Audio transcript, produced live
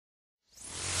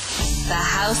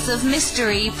House of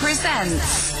Mystery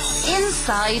presents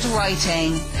Inside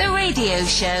Writing, the radio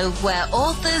show where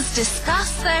authors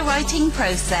discuss their writing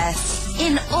process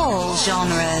in all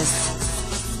genres.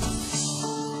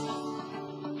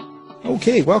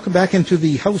 Okay, welcome back into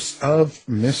the House of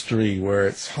Mystery, where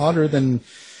it's hotter than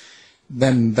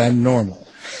normal.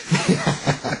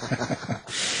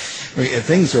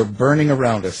 Things are burning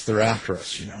around us. They're after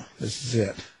us, you know. This is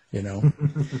it, you know.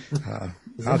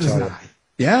 I'll tell you.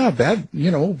 Yeah,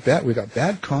 we got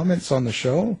bad comments on the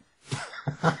show.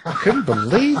 I couldn't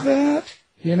believe that,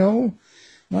 you know.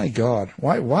 My God,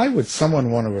 why would someone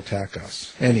want to attack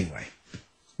us? Anyway,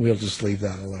 we'll just leave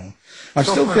that alone. I'm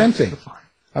still venting.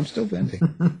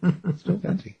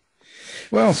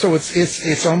 Well, so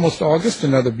it's almost August,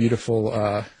 another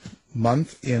beautiful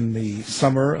month in the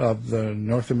summer of the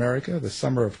North America, the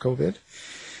summer of COVID.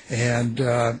 And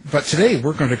but today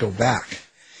we're going to go back.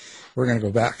 We're going to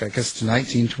go back, I guess, to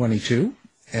 1922,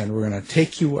 and we're going to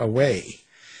take you away.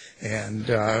 And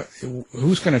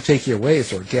who's going to take you away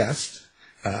is our guest.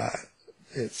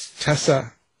 It's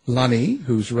Tessa Lunney,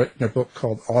 who's written a book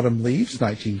called Autumn Leaves,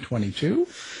 1922,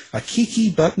 a Kiki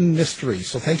button mystery.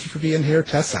 So thank you for being here,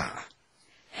 Tessa.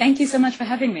 Thank you so much for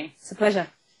having me. It's a pleasure.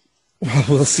 Well,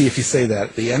 we'll see if you say that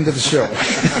at the end of the show.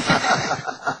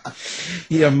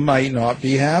 You might not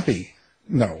be happy.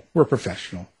 No, we're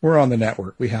professional. We're on the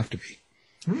network. We have to be.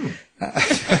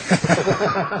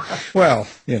 Well,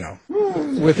 you know,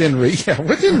 within reason,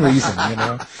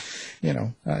 you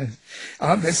know.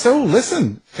 So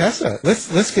listen, Tessa,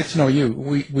 let's get to know you.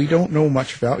 We don't know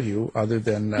much about you other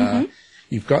than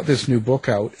you've got this new book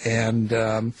out. And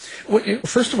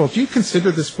first of all, do you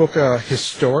consider this book a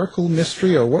historical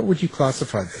mystery, or what would you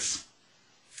classify this?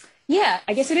 Yeah,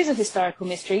 I guess it is a historical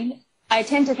mystery. I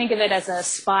tend to think of it as a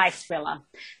spy thriller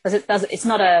because it's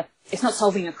not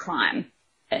solving a crime.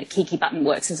 Kiki Button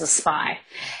works as a spy.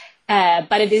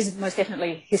 But it is most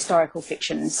definitely historical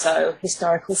fiction, so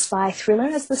historical spy thriller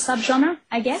as the subgenre,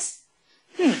 I guess.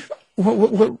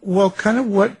 Well, kind of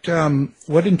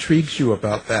what intrigues you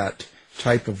about that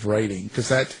type of writing? Because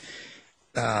that's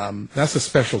a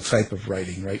special type of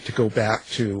writing, right? To go back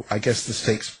to, I guess this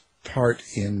takes part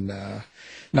in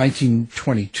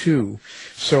 1922.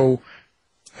 So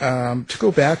to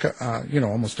go back,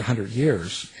 almost 100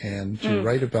 years and to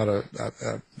write about a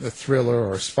thriller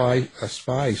or a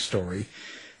spy story,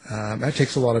 that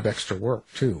takes a lot of extra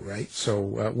work too, right? So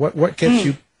what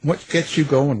gets you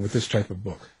going with this type of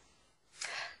book?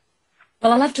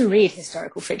 Well, I love to read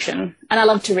historical fiction, and I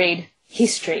love to read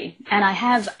history, and I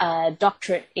have a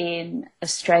doctorate in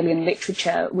Australian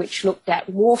literature which looked at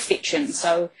war fiction,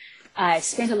 so I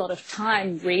spent a lot of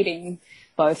time reading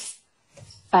both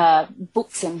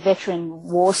books and veteran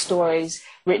war stories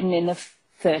written in the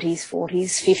 30s,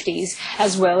 40s, 50s,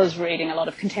 as well as reading a lot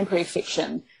of contemporary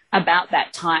fiction about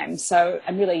that time. So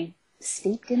I'm really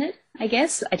steeped in it, I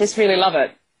guess. I just really love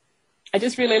it. It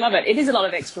is a lot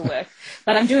of extra work,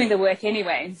 but I'm doing the work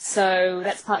anyway. So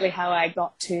that's partly how I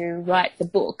got to write the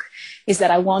book, is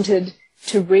that I wanted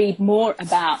to read more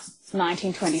about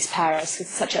 1920s Paris. It's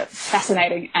such a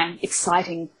fascinating and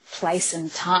exciting place and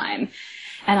time.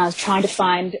 And I was trying to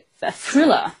find a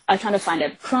thriller. I was trying to find a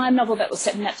crime novel that was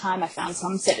set in that time. I found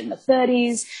some set in the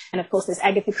 30s. And, of course, there's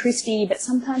Agatha Christie, but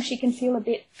sometimes she can feel a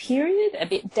bit period, a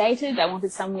bit dated. I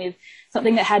wanted something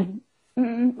that had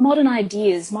modern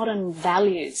ideas, modern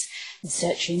values. And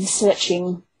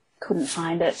searching, couldn't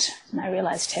find it. And I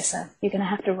realized, Tessa, you're going to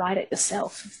have to write it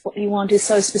yourself. What you want is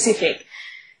so specific.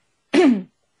 You're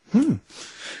going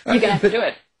to have to do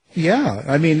it. Yeah,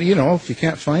 I mean, if you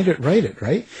can't find it, write it,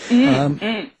 right?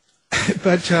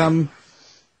 But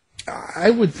I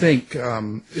would think,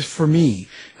 for me,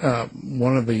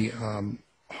 one of the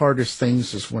hardest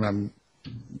things is when I'm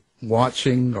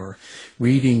watching or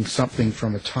reading something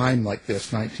from a time like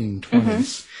this,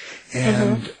 1920s,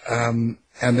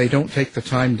 and they don't take the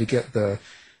time to get the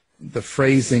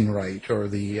phrasing right, or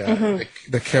the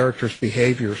characters'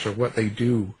 behaviors or what they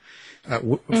do.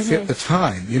 Fit the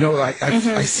time.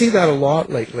 I see that a lot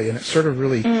lately, and it sort of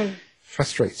really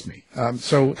frustrates me.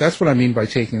 So that's what I mean by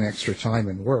taking extra time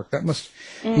and work.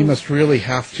 You must really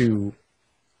have to,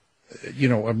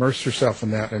 immerse yourself in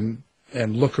that and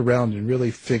look around and really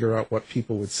figure out what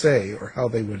people would say, or how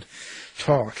they would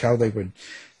talk, how they would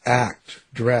act,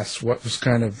 dress, what was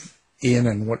kind of in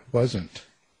and what wasn't.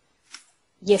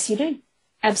 Yes, you do.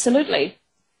 Absolutely.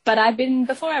 But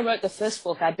before I wrote the first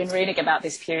book, I'd been reading about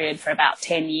this period for about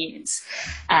 10 years,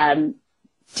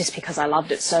 just because I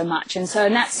loved it so much. And so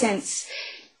in that sense,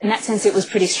 it was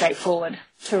pretty straightforward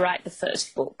to write the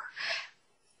first book.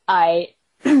 I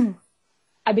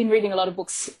I've been reading a lot of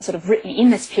books sort of written in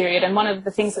this period, and one of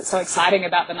the things that's so exciting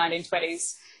about the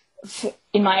 1920s,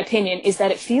 in my opinion, is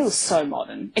that it feels so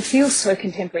modern. It feels so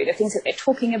contemporary. The things that they're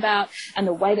talking about and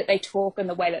the way that they talk and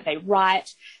the way that they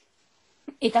write,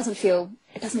 it doesn't feel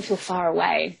far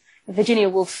away. Virginia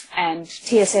Woolf and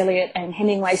T.S. Eliot and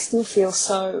Hemingway still feel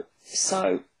so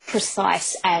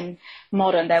precise and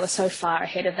modern. They were so far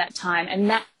ahead of that time, and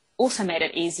that also made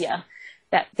it easier.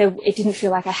 It didn't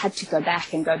feel like I had to go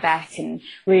back and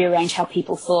rearrange how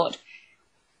people thought.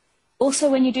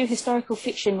 Also, when you do historical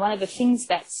fiction, one of the things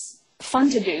that's fun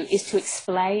to do is to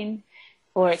explain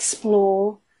or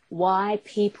explore why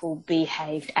people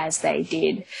behaved as they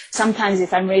did. Sometimes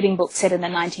if I'm reading books set in the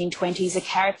 1920s, a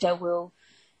character will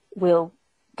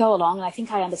go along, and I think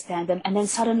I understand them, and then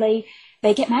suddenly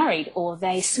they get married or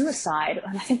they suicide,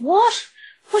 and I think, what's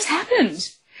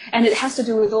happened? And it has to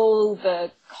do with all the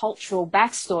cultural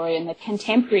backstory in the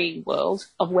contemporary world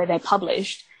of where they're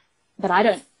published that I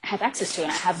don't have access to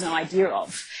and I have no idea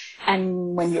of.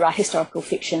 And when you write historical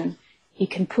fiction, you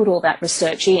can put all that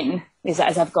research in, as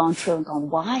I've gone through and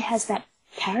gone, why has that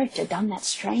character done that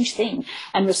strange thing?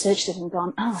 And researched it and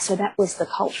gone, so that was the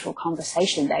cultural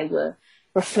conversation they were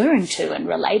referring to and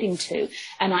relating to.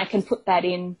 And I can put that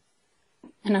in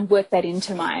and then work that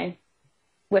into my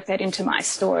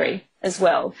story as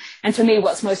well. And for me,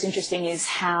 what's most interesting is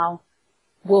how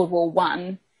World War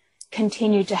I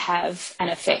continued to have an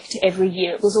effect every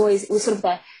year. It was sort of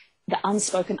the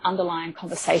unspoken underlying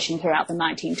conversation throughout the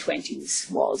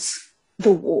 1920s was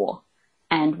the war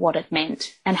and what it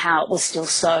meant and how it was still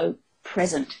so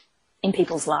present in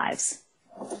people's lives.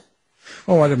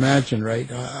 Oh, I'd imagine,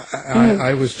 right?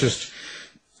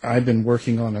 I've been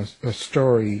working on a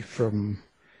story from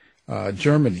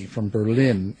Germany, from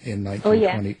Berlin in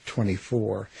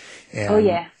 1924,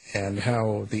 and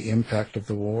how the impact of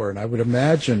the war. And I would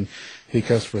imagine,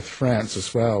 because with France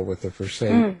as well, with the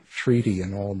Versailles Treaty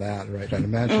and all that, right? I'd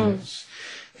imagine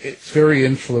it's very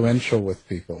influential with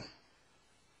people.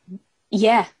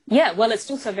 Yeah. Well, it's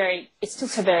still so very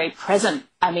present.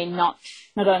 I mean, not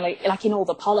only like in all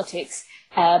the politics,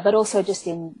 but also just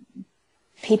in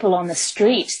people on the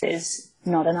streets. There's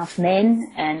not enough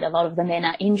men, and a lot of the men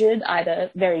are injured,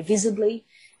 either very visibly,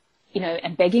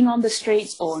 and begging on the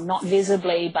streets, or not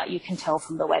visibly, but you can tell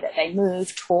from the way that they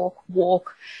move, talk,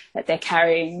 walk, that they're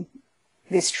carrying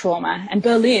this trauma. And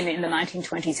Berlin in the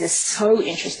 1920s is so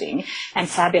interesting and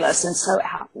fabulous and so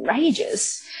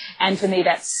outrageous. And for me,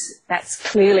 that's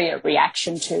clearly a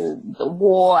reaction to the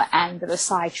war and the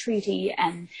Versailles Treaty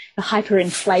and the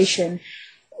hyperinflation,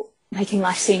 making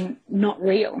life seem not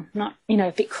real, not,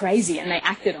 a bit crazy, and they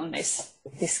acted on this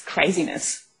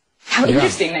craziness. How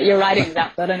interesting that you're writing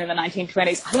about Berlin in the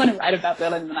 1920s. I want to write about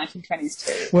Berlin in the 1920s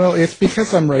too. Well, it's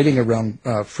because I'm writing around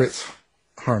Fritz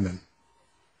Harman.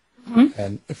 Mm-hmm.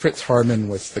 And Fritz Harman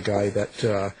was the guy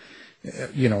that,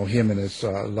 him and his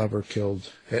lover killed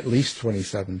at least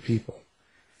 27 people.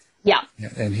 Yeah.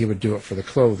 And he would do it for the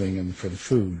clothing and for the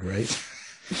food, right?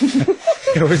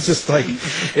 It was just like,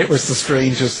 it was the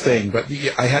strangest thing. But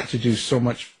I had to do so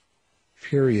much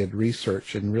period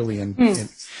research and really,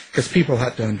 because people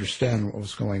had to understand what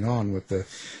was going on with the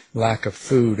lack of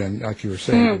food and, like you were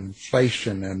saying,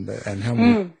 inflation and how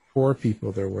many poor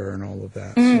people there were and all of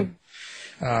that. So,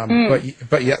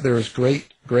 but yet there was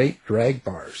great drag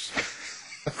bars.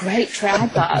 Great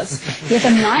drag bars.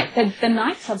 Yeah, the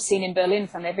nightclub scene in Berlin,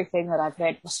 from everything that I've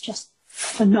read, was just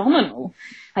phenomenal.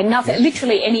 Like nothing,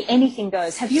 literally anything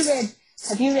goes. Have you read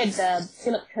the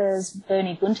Philip Kerr's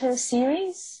Bernie Gunther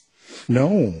series?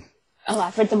 No. Oh,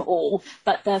 I've read them all,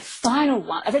 but the final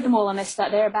one, I've read them all, and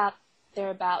they're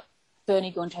about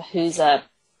Bernie Gunther, who's a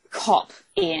cop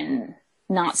in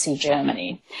Nazi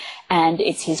Germany, and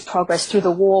it's his progress through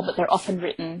the war, but they're often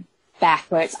written back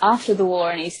where it's after the war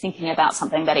and he's thinking about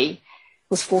something that he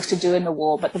was forced to do in the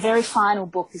war. But the very final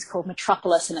book is called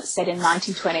Metropolis, and it's set in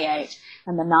 1928,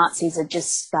 and the Nazis are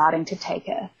just starting to take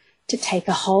a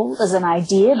hold as an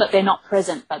idea, but they're not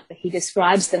present. But he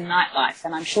describes the nightlife,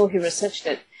 and I'm sure he researched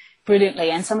it brilliantly,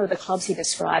 and some of the clubs he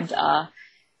described are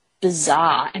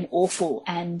bizarre and awful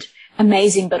and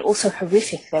amazing, but also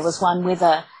horrific. There was one with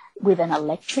an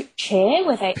electric chair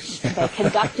where they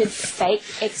conducted fake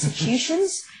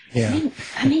executions. Yeah.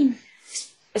 I mean,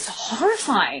 it's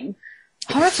horrifying.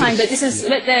 But this is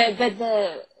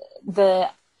the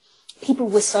people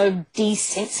were so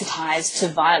desensitized to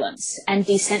violence and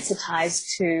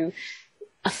desensitized to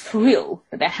a thrill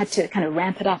that they had to kind of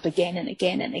ramp it up again and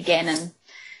again and again. And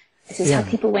this is how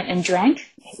people went and drank.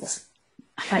 It was,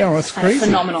 it's crazy.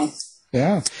 Phenomenal.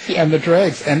 Yeah, and the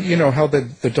drags, and how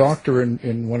the doctor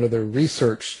in one of the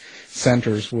research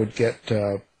centers would get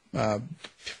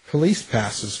police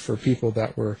passes for people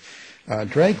that were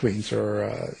drag queens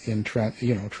or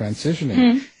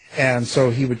transitioning. And so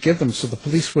he would give them so the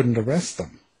police wouldn't arrest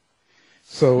them.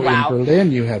 So in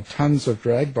Berlin, you had tons of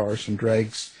drag bars and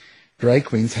drag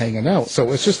queens hanging out. So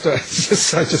I just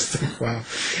think, wow,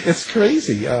 it's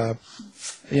crazy. That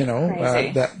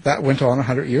went on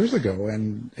 100 years ago,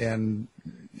 and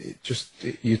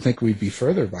you'd think we'd be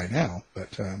further by now,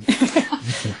 but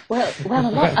well,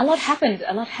 a lot happened.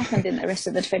 A lot happened in the rest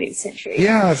of the 20th century.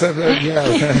 Yeah,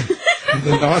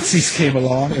 the Nazis came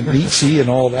along and Nietzsche and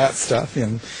all that stuff,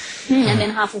 and then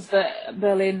half of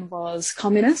Berlin was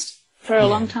communist for a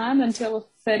long time until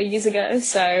 30 years ago.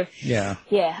 So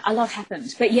a lot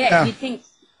happened. But you'd think.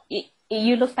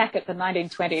 You look back at the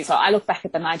 1920s, or I look back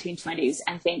at the 1920s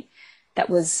and think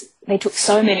they took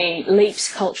so many leaps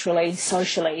culturally,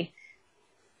 socially,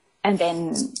 and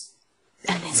then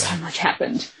so much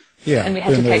happened. Yeah. And we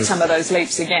had to take some of those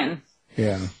leaps again.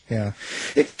 Yeah.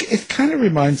 It kind of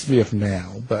reminds me of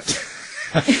now, but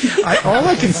all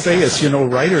I can say is,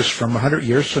 writers from 100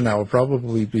 years from now will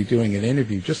probably be doing an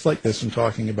interview just like this and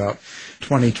talking about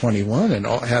 2021 and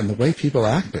the way people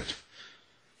acted.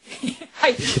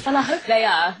 Well, I hope they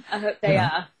are.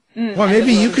 Well,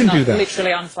 maybe you can do that.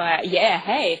 Literally on fire. Yeah.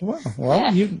 Hey.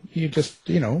 Well, you just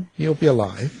you'll be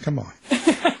alive. Come on.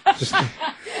 Just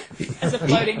as a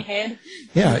floating head.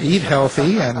 Yeah, eat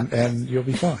healthy and you'll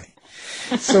be fine.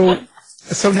 So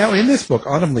now in this book,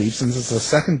 Autumn Leaves, and this is the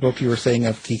second book you were saying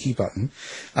of Kiki Button.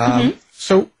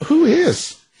 So who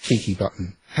is Kiki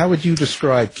Button? How would you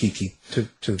describe Kiki to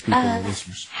the people and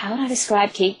listeners? How would I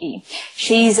describe Kiki?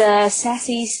 She's a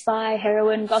sassy spy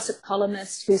heroine, gossip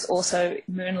columnist who's also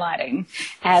moonlighting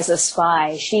as a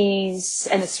spy. She's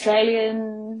an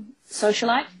Australian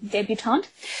socialite, debutante,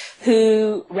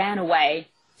 who ran away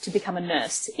to become a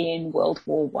nurse in World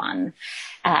War One,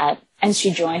 and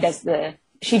she joined as a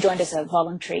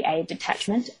voluntary aid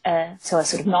detachment, so a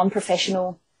sort of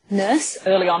non-professional nurse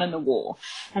early on in the war,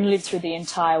 and lived through the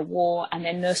entire war and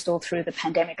then nursed all through the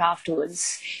pandemic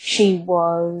afterwards. She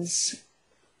was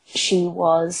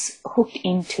hooked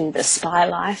into the spy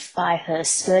life by her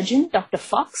surgeon, Dr.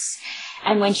 Fox,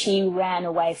 and when she ran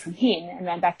away from him and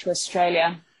ran back to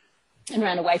Australia and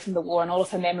ran away from the war and all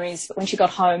of her memories, but when she got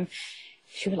home,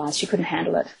 she realised she couldn't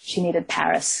handle it. She needed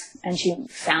Paris, and she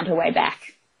found her way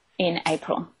back in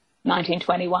April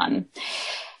 1921.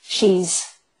 She's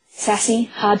sassy,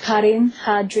 hard partying,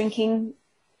 hard drinking.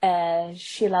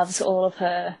 She loves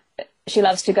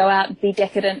to go out and be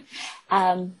decadent.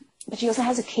 But she also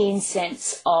has a keen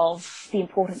sense of the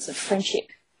importance of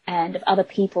friendship and of other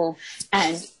people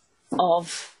and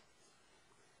of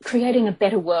creating a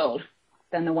better world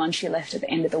than the one she left at the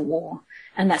end of the war.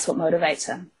 And that's what motivates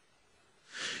her.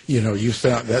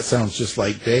 That sounds just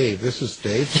like Dave. This is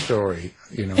Dave's story.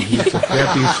 He's a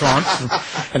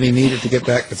debutante and he needed to get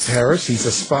back to Paris. He's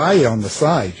a spy on the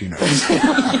side,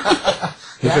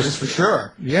 That is for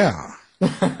sure. Yeah.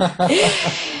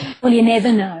 Well, you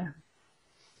never know.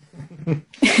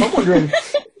 I'm wondering,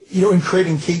 in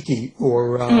creating Kiki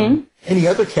or any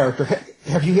other character,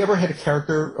 have you ever had a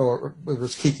character, or whether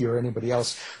it's Kiki or anybody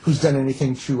else, who's done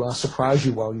anything to surprise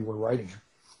you while you were writing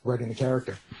the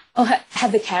character? Oh,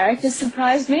 have the characters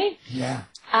surprised me? Yeah.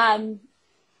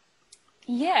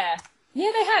 Yeah,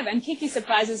 they have, and Kiki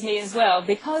surprises me as well,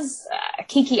 because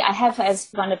Kiki, I have as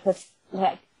one of her,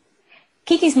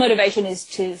 Kiki's motivation is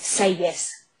to say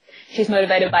yes. She's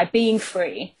motivated by being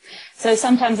free. So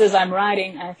sometimes as I'm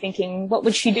writing, I'm thinking, what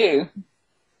would she do?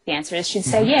 The answer is she'd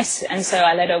say yes, and so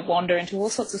I let her wander into all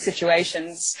sorts of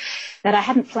situations that I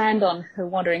hadn't planned on her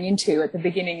wandering into at the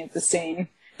beginning of the scene.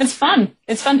 It's fun.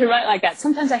 It's fun to write like that.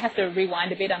 Sometimes I have to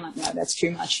rewind a bit. I'm like, no, that's too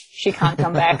much. She can't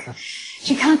come back.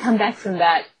 She can't come back from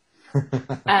that.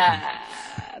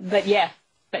 But yeah.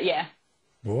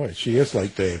 Boy, she is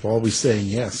like Dave, always saying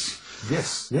yes.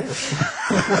 Yes.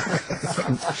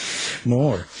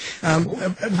 More.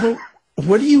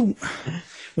 What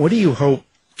do you hope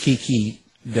Kiki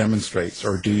demonstrates,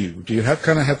 or do you have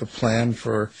a plan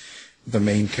for the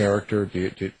main character?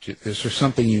 Is there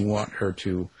something you want her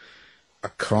to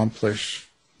accomplish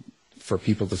for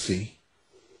people to see?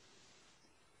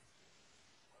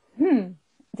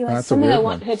 Do I something I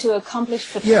want her to accomplish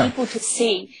for people to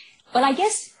see? Well, I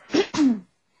guess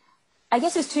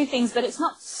there's two things, but it's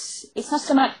not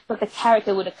so much what the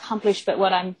character would accomplish, but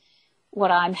what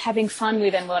I'm having fun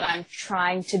with and what I'm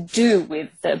trying to do with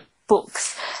the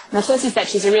books. And the first is that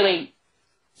she's a really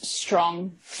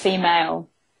strong female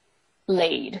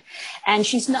lead, and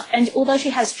although she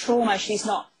has trauma, she's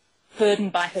not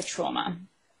burdened by her trauma.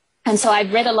 And so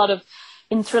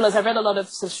in thrillers, I've read a lot of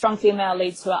sort of strong female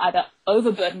leads who are either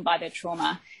overburdened by their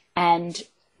trauma and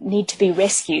need to be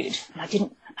rescued. And I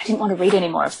didn't want to read any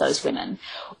more of those women,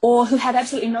 or who have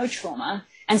absolutely no trauma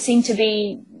and seem to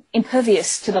be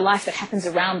impervious to the life that happens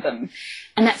around them.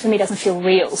 And that for me doesn't feel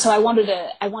real. So I wanted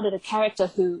a character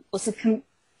who was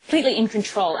completely in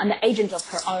control and the agent of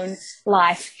her own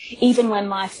life, even when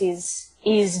life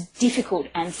is difficult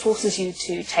and forces you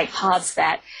to take paths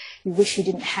that you wish you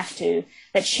didn't have to,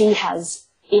 that she has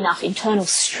enough internal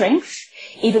strength,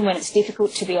 even when it's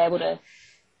difficult, to be able to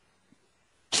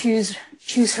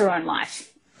choose her own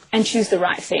life and choose the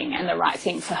right thing and the right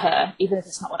thing for her, even if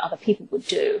it's not what other people would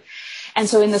do. And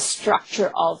so in the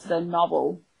structure of the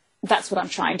novel, that's what I'm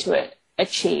trying to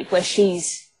achieve, where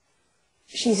she's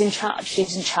in charge.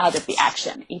 She's in charge of the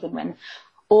action, even when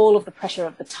all of the pressure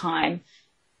of the time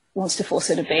wants to force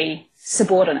her to be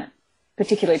subordinate,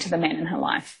 particularly to the men in her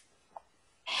life.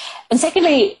 And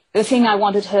secondly, the thing I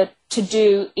wanted her to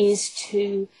do is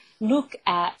to look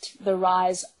at the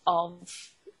rise of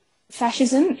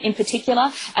fascism in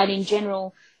particular, and in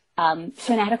general,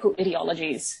 fanatical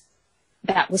ideologies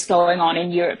that was going on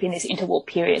in Europe in this interwar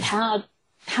period. How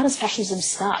does fascism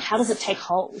start? How does it take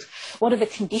hold? What are the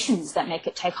conditions that make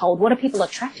it take hold? What are people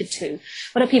attracted to?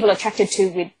 What are people attracted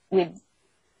to with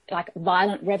like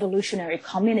violent revolutionary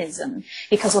communism?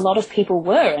 Because a lot of people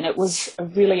were, and it was a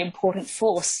really important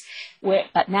force.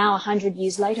 But now, 100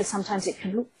 years later, sometimes it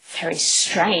can look very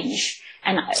strange.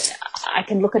 And I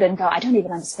can look at it and go, I don't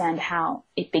even understand how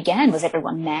it began. Was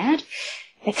everyone mad?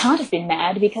 They can't have been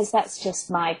mad, because that's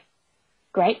just my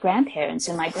great-grandparents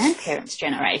and my grandparents'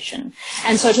 generation.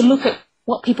 And so to look at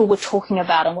what people were talking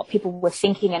about and what people were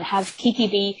thinking, and have Kiki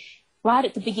be right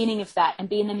at the beginning of that and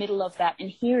be in the middle of that and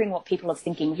hearing what people are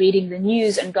thinking, reading the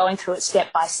news and going through it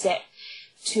step by step,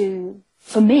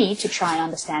 for me to try and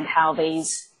understand how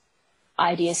these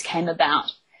ideas came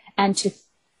about. And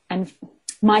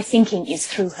my thinking is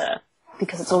through her,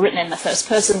 because it's all written in the first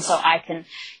person, so I can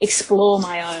explore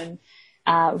my own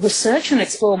research and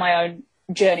explore my own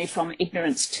journey from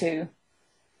ignorance to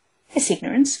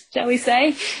ignorance, shall we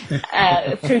say,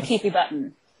 through Kiki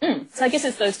Button. So I guess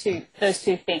it's those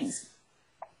two things.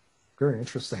 Very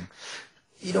interesting.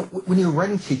 You know, when you're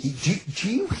writing Kiki, do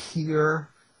you hear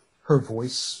her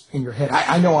voice in your head?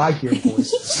 I know I hear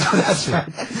voices, so that's right.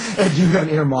 And do you have an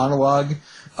inner monologue,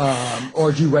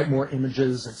 or do you write more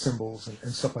images and symbols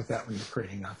and stuff like that when you're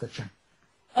creating nonfiction?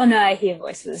 Oh no, I hear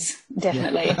voices,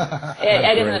 definitely. Yeah.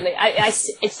 I definitely.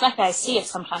 It's like I see it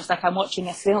sometimes, like I'm watching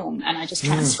a film and I just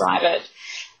transcribe it.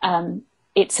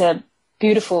 It's a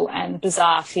beautiful and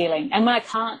bizarre feeling. And when I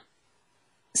can't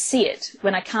see it,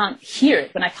 when I can't hear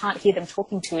it, when I can't hear them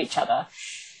talking to each other,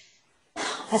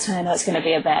 that's when I know it's going to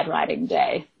be a bad writing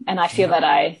day. And I feel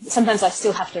that sometimes I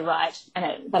still have to write,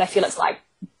 but I feel it's like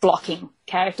blocking.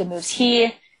 Character moves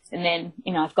here, and then,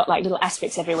 you know, I've got like little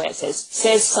asterisks everywhere. It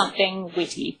says something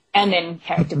witty, and then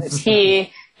character moves here,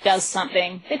 does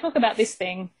something. They talk about this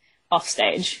thing off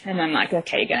stage, and I'm like,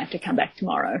 okay, you're going to have to come back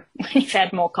tomorrow when you've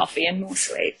had more coffee and more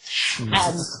sleep.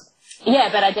 Yeah,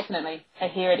 but I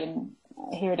hear it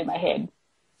in my head.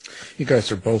 You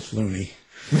guys are both loony.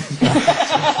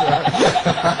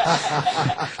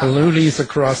 Loonies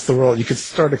across the world. You could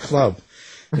start a club.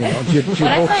 You know, do you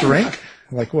both drink?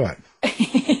 Like what?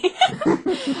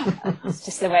 It's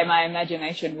just the way my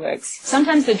imagination works.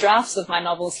 Sometimes the drafts of my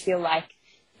novels feel like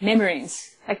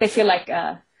memories. Like they feel like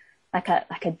a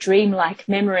dream-like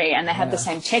memory, and they have the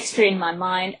same texture in my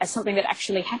mind as something that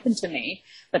actually happened to me,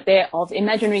 but they're of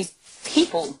imaginary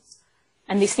people.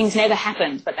 And these things never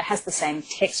happened, but it has the same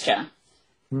texture.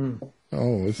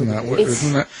 Oh, doesn't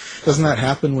that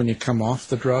happen when you come off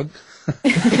the drug? I'm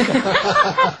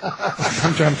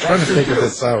trying to figure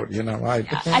this out, you know. I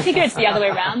figure it's the other way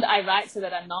around. I write so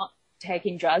that I'm not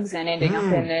taking drugs and ending up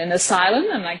in an asylum,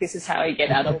 and like, this is how you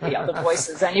get out all the other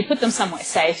voices, and you put them somewhere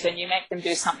safe and you make them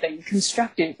do something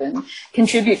constructive and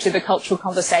contribute to the cultural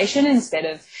conversation, instead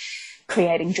of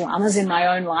creating dramas in my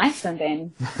own life and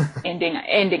then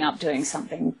ending up doing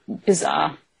something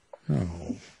bizarre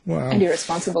and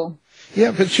irresponsible.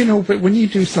 Yeah, but you know, when you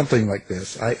do something like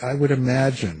this, I would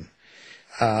imagine,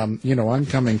 you know, I'm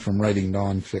coming from writing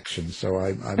nonfiction, so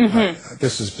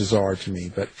this is bizarre to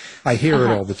me, but I hear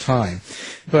it all the time.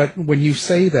 But when you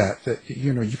say that,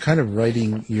 you know, you're kind of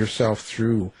writing yourself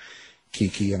through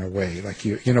Kiki in a way, like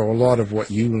you know, a lot of what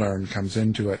you learn comes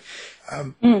into it.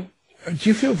 Do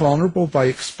you feel vulnerable by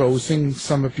exposing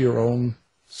some of your own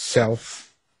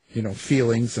self, you know,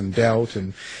 feelings and doubt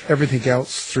and everything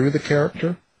else through the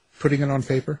character, putting it on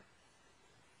paper?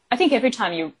 I think every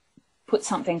time you put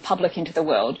something public into the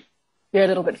world, you're a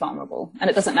little bit vulnerable. And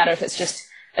it doesn't matter if it's just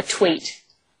a tweet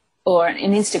or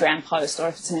an Instagram post or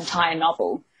if it's an entire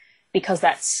novel, because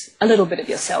that's a little bit of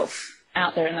yourself.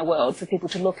 out there in the world for people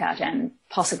to look at and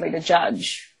possibly to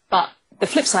judge. But the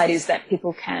flip side is that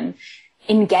people can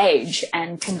engage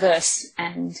and converse,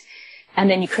 and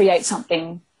then you create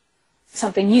something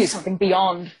new, something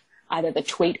beyond either the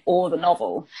tweet or the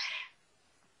novel.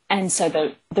 And so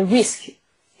the risk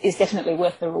is definitely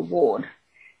worth the reward.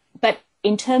 But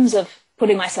in terms of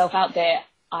putting myself out there,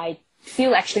 I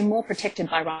feel actually more protected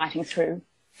by writing through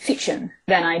fiction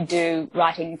than I do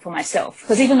writing for myself.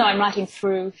 Because even though I'm writing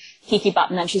through Kiki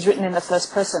Button and she's written in the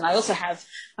first person, I also have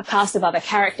a cast of other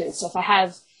characters. So if I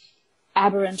have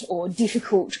aberrant or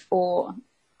difficult or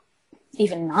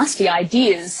even nasty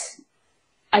ideas,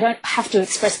 I don't have to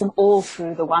express them all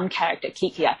through the one character,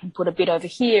 Kiki. I can put a bit over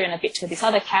here and a bit to this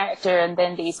other character, and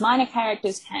then these minor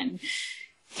characters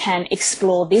can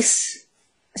explore this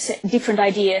different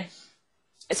idea.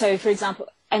 So, for example,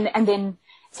 and then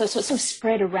so it's sort of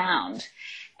spread around.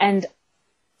 And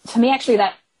for me, actually,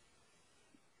 that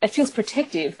it feels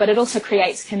protective, but it also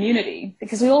creates community,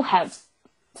 because we all have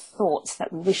thoughts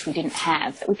that we wish we didn't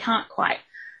have, that we can't quite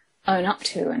own up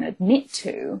to and admit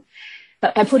to.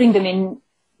 But by putting them in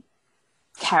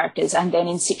characters and then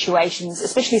in situations,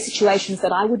 especially situations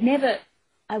that I will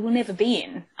never be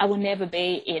in. I will never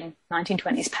be in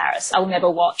 1920s Paris. I will never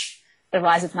watch the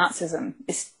rise of Nazism.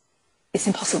 It's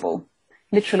impossible,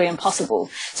 literally impossible.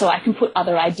 So I can put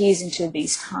other ideas into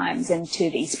these times and to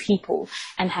these people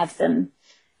and have them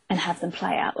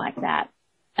play out like that.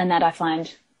 And that I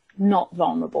find not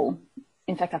vulnerable.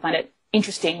 In fact, I find it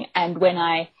interesting and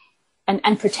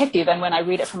protective. And when I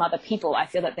read it from other people, I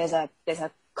feel that there's a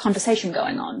conversation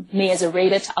going on, me as a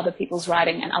reader to other people's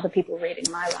writing and other people reading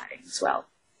my writing as well.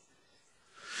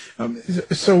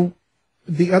 So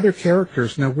the other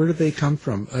characters, now where do they come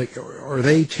from? Like, are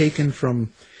they taken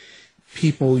from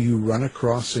people you run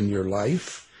across in your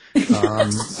life?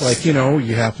 Like,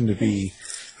 you happen to be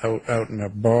out in a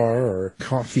bar or a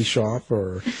coffee shop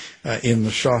or in the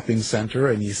shopping center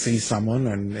and you see someone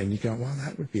and you go, well,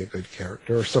 that would be a good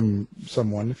character, or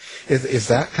someone. Is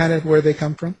that kind of where they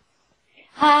come from?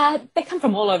 They come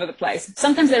from all over the place.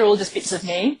 Sometimes they're all just bits of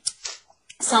me.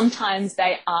 Sometimes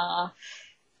they are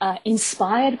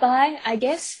inspired by, I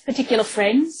guess, particular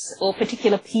friends or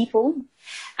particular people.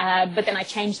 But then I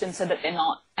change them so that they're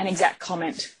not an exact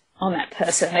comment on that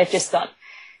person. They've just got,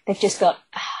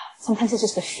 sometimes it's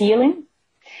just a feeling.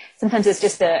 Sometimes it's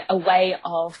just a way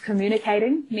of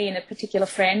communicating. Me and a particular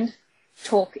friend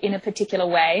talk in a particular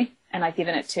way, and I've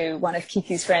given it to one of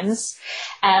Kiki's friends.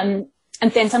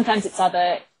 And then sometimes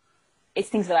it's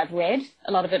things that I've read.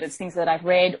 A lot of it is things that I've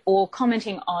read, or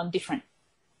commenting on different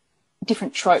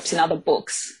tropes in other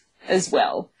books as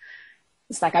well.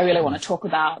 It's like I really want to talk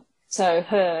about. So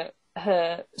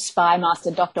her spy master,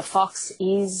 Dr. Fox,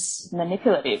 is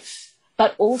manipulative,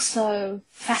 but also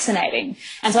fascinating.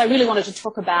 And so I really wanted to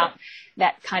talk about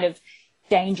that kind of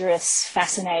dangerous,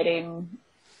 fascinating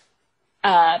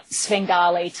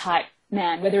Svengali type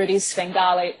man, whether it is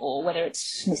Svengali or whether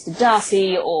it's Mr.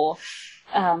 Darcy or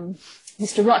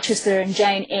Mr. Rochester and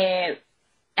Jane Eyre,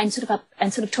 and sort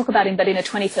of talk about him, but in a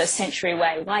 21st century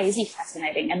way. Why is he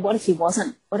fascinating? And what if he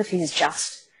wasn't? What if he's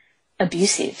just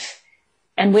abusive?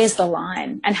 And where's the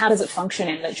line? And how does it function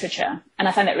in literature? And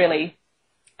I find that really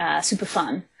super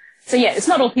fun. So yeah, it's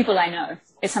not all people I know.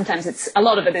 A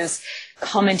lot of it is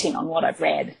commenting on what I've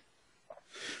read.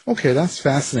 Okay, that's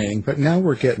fascinating, but now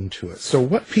we're getting to it. So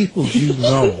what people do you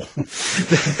know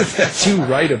that you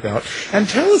write about? And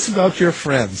tell us about your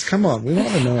friends. Come on, we want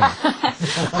to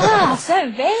know.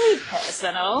 So very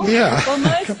personal. Yeah.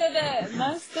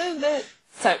 Well,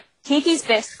 so Kiki's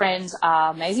best friends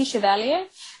are Maisie Chevalier,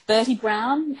 Bertie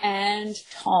Brown, and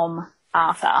Tom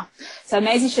Arthur. So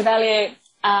Maisie Chevalier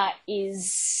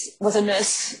was a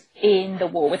nurse in the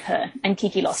war with her, and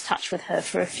Kiki lost touch with her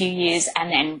for a few years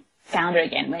and then found her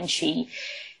again when she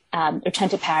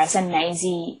returned to Paris. And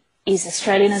Maisie is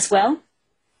Australian as well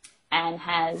and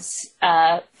has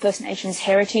First Nations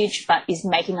heritage, but is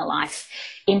making a life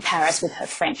in Paris with her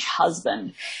French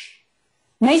husband.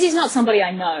 Maisie's not somebody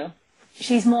I know.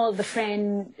 She's more the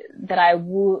friend that I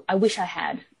wish I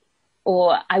had,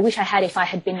 or I wish I had if I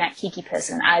had been that Kiki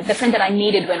person. The friend that I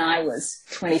needed when I was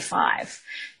 25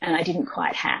 and I didn't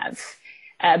quite have.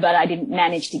 But I didn't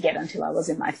manage to get until I was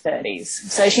in my 30s.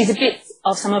 So she's a bit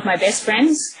of some of my best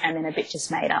friends and then a bit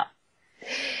just made up.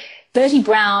 Bertie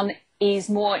Brown is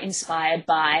more inspired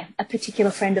by a particular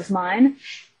friend of mine.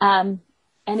 And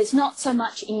it's not so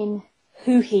much in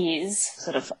who he is,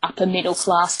 sort of upper middle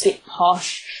class, bit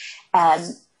posh, a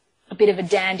bit of a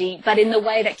dandy, but in the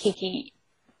way that Kiki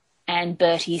and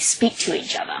Bertie speak to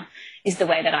each other is the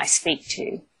way that I speak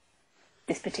to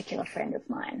this particular friend of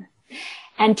mine.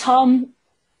 And Tom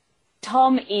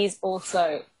Tom is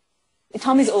also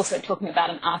talking about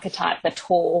an archetype, the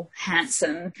tall,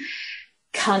 handsome,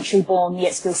 country-born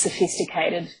yet still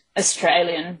sophisticated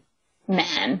Australian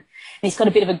man. And he's got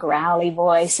a bit of a growly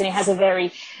voice, and he has a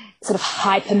very sort of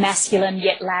hyper-masculine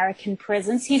yet larrikin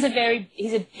presence. He's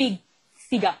a big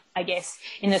figure, I guess,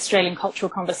 in the Australian cultural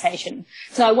conversation.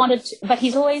 So but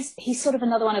he's sort of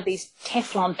another one of these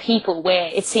Teflon people where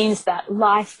it seems that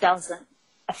life doesn't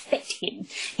affect him.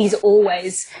 He's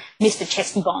always Mr.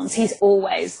 Chesty Bonds. He's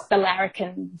always the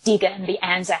larrikin digger and the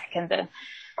Anzac and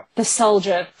the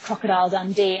soldier Crocodile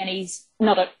Dundee, and he's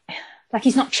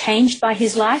not changed by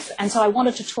his life. And so I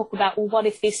wanted to talk about, well, what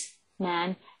if this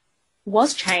man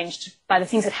was changed by the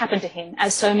things that happened to him,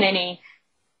 as so many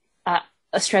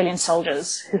Australian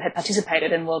soldiers who had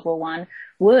participated in World War I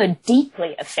were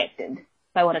deeply affected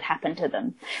by what had happened to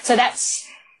them. So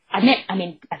I've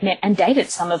met and dated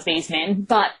some of these men,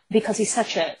 but because he's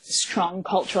such a strong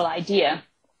cultural idea,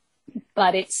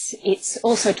 but it's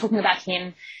also talking about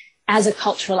him as a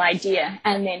cultural idea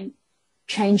and then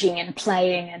changing and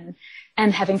playing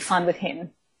and having fun with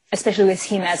him, especially with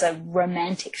him as a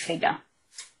romantic figure.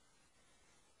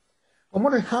 I'm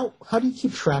wondering, how do you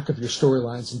keep track of your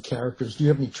storylines and characters? Do you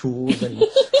have any tools, any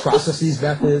processes,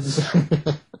 methods?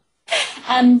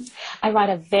 I write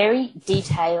a very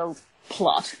detailed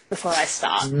plot before I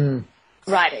start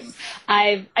writing.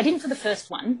 I didn't for the first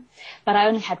one, but I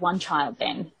only had one child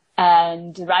then.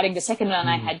 And writing the second one,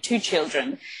 I had two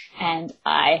children, and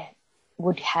I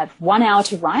would have 1 hour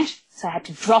to write. So I had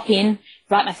to drop in,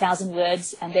 write my 1,000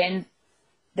 words, and then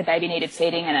the baby needed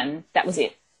feeding, and then that was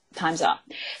it. Time's up.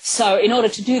 So in order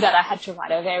to do that, I had to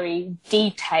write a very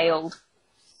detailed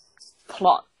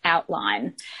plot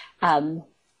outline,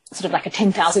 sort of like a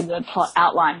 10,000 word plot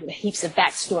outline with heaps of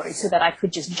backstory, so that I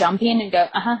could just jump in and go,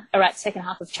 all right, second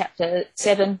half of chapter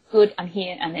 7, good, I'm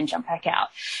here, and then jump back out.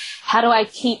 How do I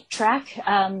keep track?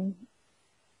 A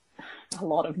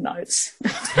lot of notes.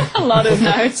 A lot of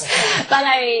notes. But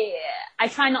I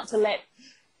try not to let,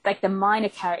 like, the minor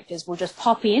characters will just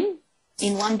pop in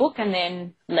one book and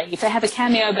then leave. They have a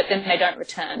cameo, but then they don't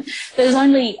return. There's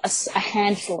only a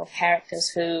handful of characters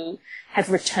who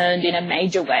have returned in a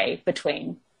major way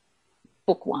between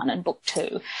book 1 and book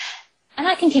 2. And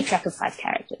I can keep track of 5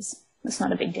 characters. It's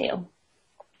not a big deal.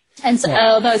 And so,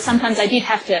 although sometimes I did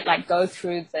have to, like, go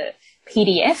through the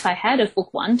PDF I had of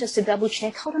book 1 just to double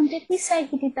check, hold on, did we say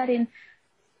he did that in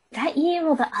that year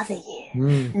or the other year?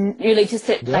 And really just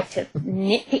to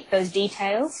nitpick those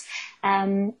details.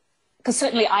 Because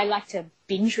certainly I like to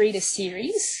binge read a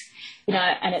series,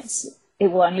 and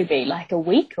it will only be like a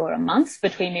week or a month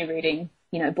between me reading,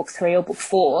 book 3 or book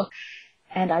 4,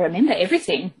 and I remember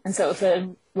everything. And so if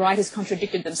the writers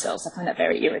contradicted themselves, I find that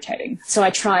very irritating. So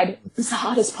I tried as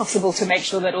hard as possible to make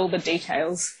sure that all the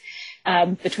details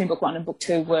between book 1 and book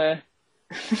 2 were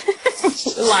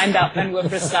lined up and were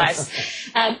precise.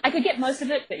 I could get most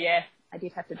of it, but yeah, I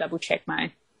did have to double check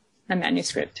my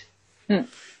manuscript.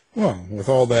 Well, with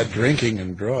all that drinking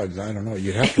and drugs, I don't know.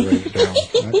 You'd have to write it down.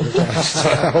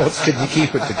 How else can you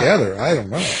keep it together? I don't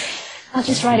know. I'll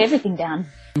just write everything down.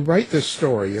 You write this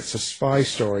story. It's a spy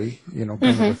story, kind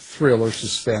of a thriller,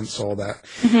 suspense, all that.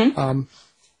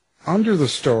 Under the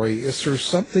story, is there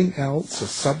something else, a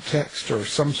subtext or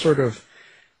some sort of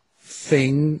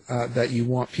thing that you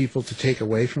want people to take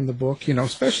away from the book?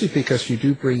 Especially because you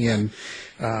do bring in,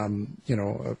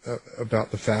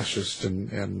 about the fascist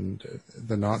and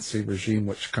the Nazi regime,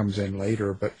 which comes in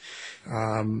later. But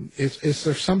is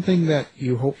there something that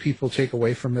you hope people take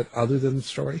away from it other than the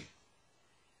story?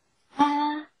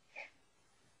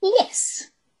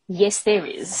 Yes. Yes, there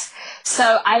is.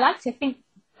 So I like to think,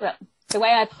 well, the way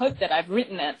I've hoped that I've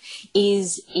written it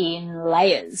is in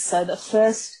layers. So the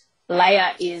first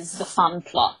layer is the fun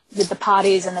plot with the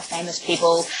parties and the famous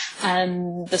people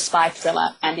and the spy thriller.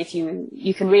 And if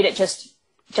you can read it just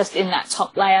in that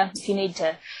top layer, if you need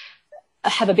to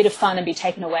have a bit of fun and be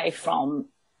taken away from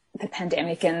the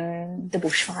pandemic and the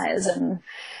bushfires and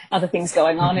other things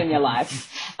going on in your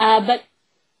life. But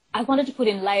I wanted to put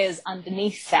in layers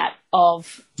underneath that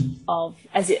of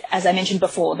as I mentioned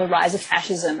before, the rise of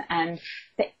fascism and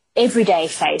the everyday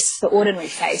face, the ordinary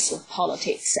face of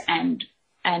politics and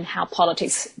how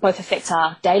politics both affects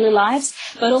our daily lives,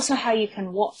 but also how you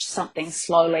can watch something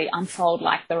slowly unfold,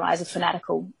 like the rise of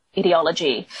fanatical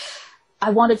ideology. I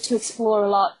wanted to explore a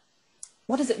lot,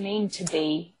 what does it mean to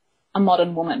be a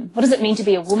modern woman? What does it mean to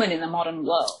be a woman in the modern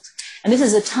world? And this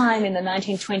is a time in the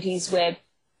 1920s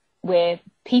where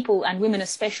people, and women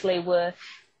especially, were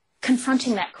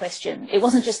confronting that question. It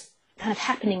wasn't just kind of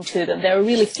happening to them. They were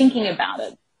really thinking about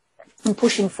it and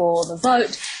pushing for the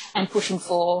vote and pushing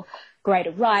for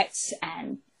greater rights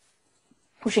and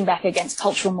pushing back against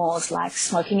cultural mores like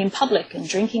smoking in public and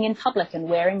drinking in public and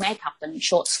wearing makeup and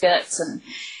short skirts. And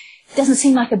it doesn't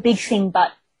seem like a big thing,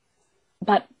 but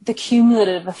the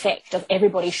cumulative effect of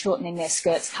everybody shortening their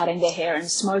skirts, cutting their hair and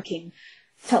smoking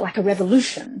felt like a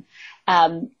revolution.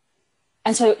 And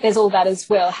so there's all that as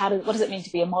well. What does it mean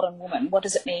to be a modern woman? What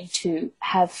does it mean to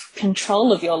have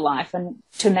control of your life and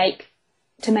to make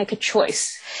a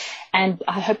choice? And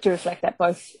I hope to reflect that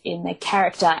both in the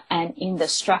character and in the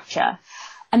structure.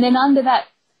 And then under that,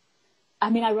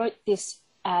 I mean, I wrote this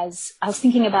as I was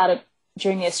thinking about it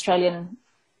during the Australian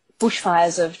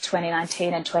bushfires of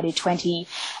 2019 and 2020,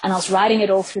 and I was writing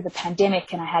it all through the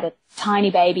pandemic, and I had a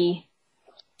tiny baby.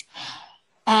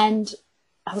 And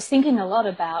I was thinking a lot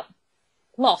about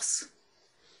loss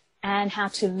and how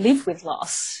to live with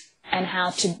loss and how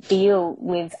to deal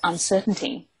with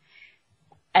uncertainty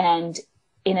and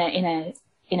in a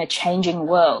changing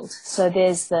world. So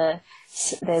there's a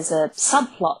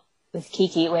subplot with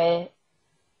Kiki where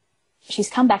she's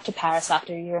come back to Paris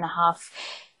after 1.5 years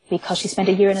because she spent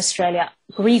a year in Australia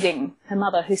grieving her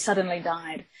mother who suddenly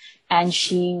died, and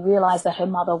she realized that her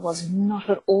mother was not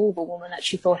at all the woman that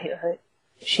she thought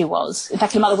she was. In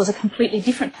fact, her mother was a completely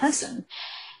different person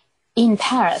in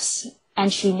Paris,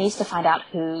 and she needs to find out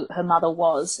who her mother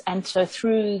was. And so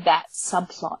through that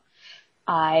subplot,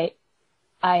 I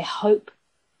hope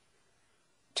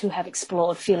to have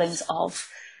explored feelings of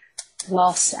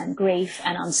loss and grief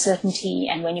and uncertainty,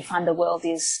 and when you find the world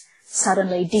is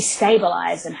suddenly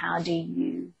destabilized, and how do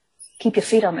you keep your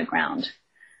feet on the ground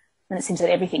when it seems that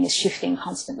everything is shifting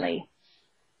constantly.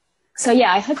 So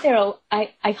yeah, I hope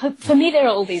for me there are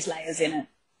all these layers in it,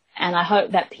 and I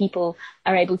hope that people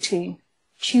are able to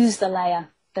choose the layer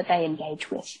that they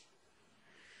engage with.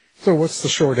 So what's the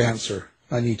short answer?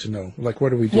 I need to know. Like, what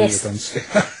do we do with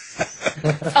unstable?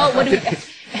 Oh, what do we?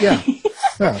 Yeah.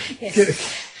 No.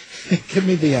 Yes. Give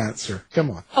me the answer.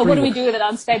 Come on. Oh, what do we do with an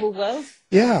unstable world?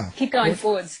 Yeah. Keep going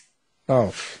forwards.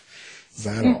 Oh, is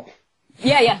that all?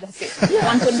 Yeah, that's it. Yeah.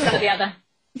 One foot in front of the other.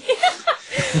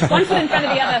 One foot in front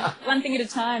of the other, one thing at a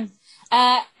time.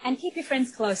 And keep your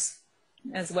friends close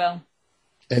as well.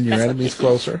 And your enemies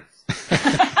closer?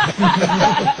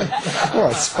 Well,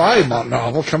 a spy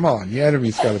novel, come on. Your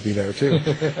enemy's got to be there too.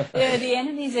 Yeah, the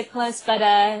enemies are close,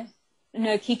 but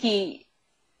no, Kiki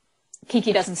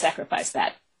doesn't sacrifice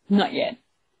that. Not yet.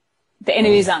 The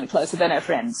enemies aren't closer than her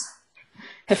friends.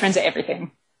 Her friends are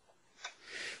everything.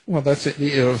 Well, that's it.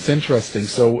 It's interesting.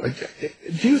 So,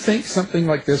 do you think something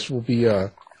like this will be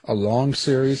a long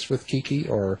series with Kiki,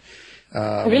 or?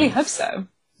 I really hope so.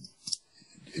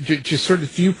 Do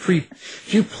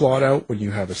you plot out when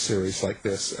you have a series like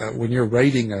this? When you're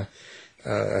writing a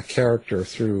character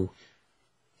through,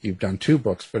 you've done 2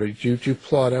 books, but do you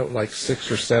plot out like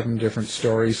 6 or 7 different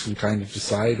stories and kind of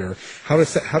decide, or how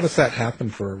does that happen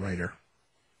for a writer?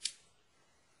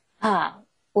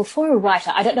 Well, for a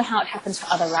writer, I don't know how it happens for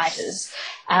other writers,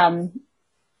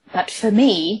 but for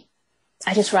me,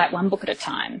 I just write 1 book at a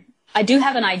time. I do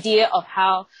have an idea of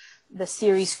how the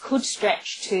series could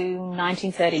stretch to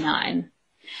 1939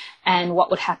 and what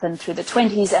would happen through the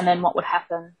 20s and then what would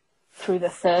happen through the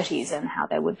 30s, and how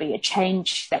there would be a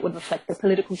change that would reflect the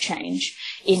political change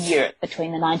in Europe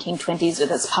between the 1920s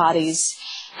with its parties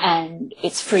and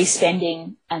its free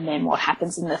spending, and then what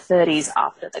happens in the 30s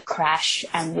after the crash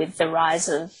and with the rise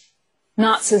of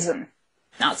Nazism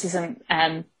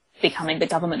becoming the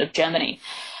government of Germany.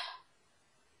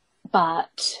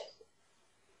 But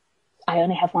I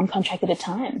only have 1 contract at a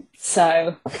time,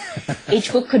 so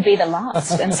each book could be the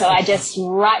last, and so I just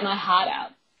write my heart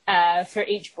out for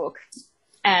each book.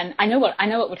 And I know what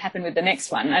would happen with the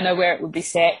next one. I know where it would be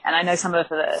set, and I know some of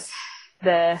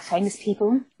the famous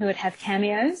people who would have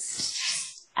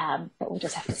cameos, but we'll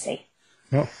just have to see.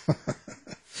 Oh.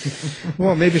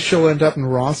 Well, maybe she'll end up in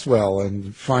Roswell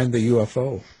and find the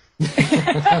UFO.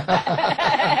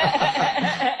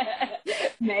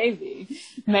 Maybe.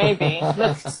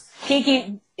 Look,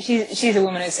 Kiki, she's a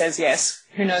woman who says yes.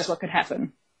 Who knows what could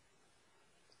happen?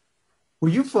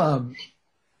 Well, you've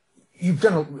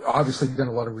obviously done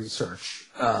a lot of research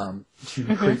to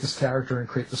create this character and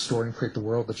create the story and create the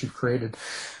world that you've created.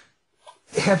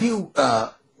 Have you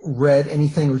read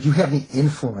anything, or do you have any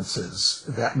influences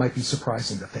that might be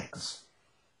surprising to fans?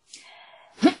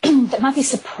 That might be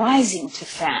surprising to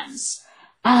fans.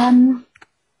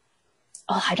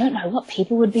 I don't know what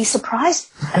people would be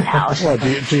surprised about. Well,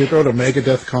 do you go to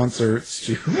Megadeth concerts?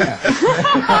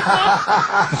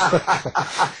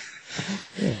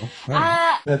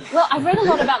 Well, I read a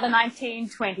lot about the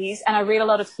 1920s and I read a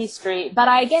lot of history, but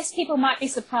I guess people might be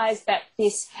surprised that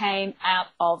this came out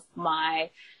of my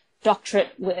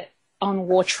doctorate on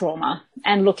war trauma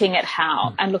and looking at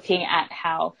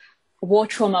how war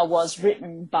trauma was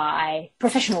written by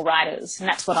professional writers, and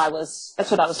that's what I was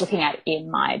looking at in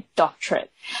my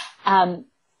doctorate.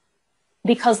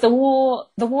 Because the war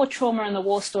trauma and the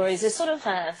war stories is sort of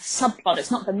a subplot.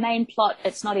 It's not the main plot.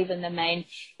 It's not even the main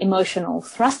emotional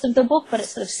thrust of the book, but it's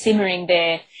sort of simmering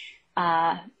there,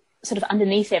 sort of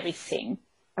underneath everything,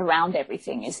 around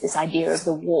everything, is this idea of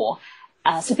the war.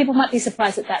 So people might be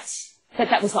surprised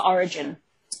that was the origin,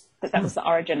 that was the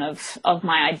origin of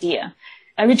my idea.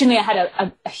 Originally, I had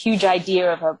a huge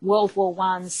idea of a World War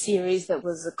I series that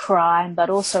was a crime, but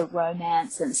also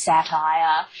romance and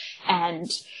satire and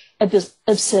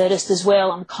absurdist as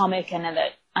well, and comic, and then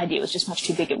that idea was just much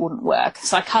too big, it wouldn't work.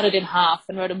 So I cut it in half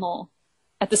and wrote a more,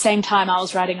 at the same time I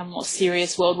was writing a more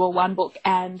serious World War I book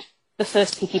and the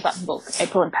first Kiki Button book,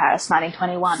 April in Paris,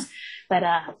 1921. But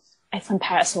April in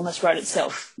Paris almost wrote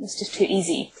itself. It was just too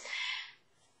easy.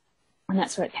 And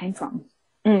that's where it came from.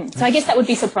 So I guess that would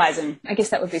be surprising.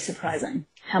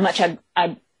 How much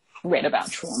I'd read about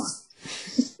trauma.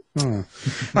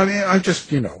 I mean, I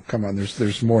just, come on,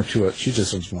 there's more to it. She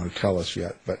just doesn't want to tell us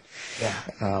yet, but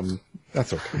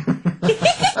that's okay.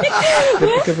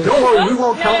 Don't worry, we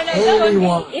won't tell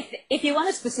anyone. If you want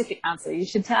a specific answer, you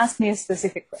should ask me a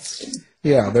specific question.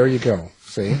 Yeah, there you go.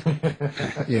 See?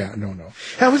 Yeah, no.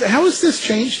 How has this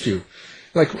changed you?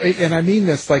 Like, and I mean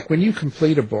this, like when you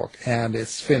complete a book and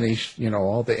it's finished,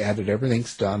 all the edit,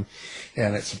 everything's done,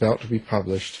 and it's about to be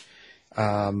published.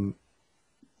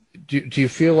 Do you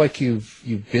feel like you've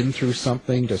been through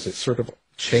something? Does it sort of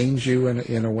change you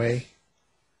in a way?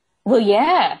 Well,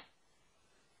 yeah.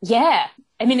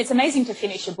 I mean, it's amazing to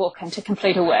finish a book and to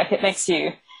complete a work. It makes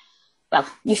you,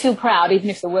 you feel proud, even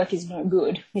if the work is no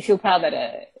good. You feel proud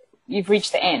that you've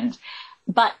reached the end.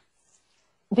 But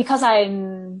because I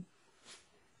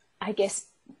guess,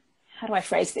 how do I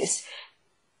phrase this?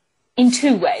 In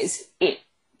two ways, it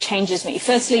changes me.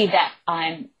 Firstly, that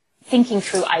I'm thinking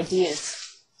through ideas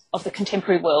of the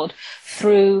contemporary world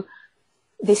through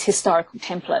this historical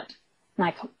template,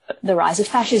 like the rise of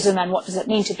fascism and what does it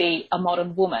mean to be a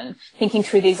modern woman, thinking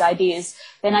through these ideas,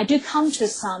 then I do come to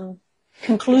some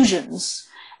conclusions,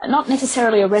 not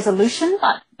necessarily a resolution,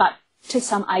 but to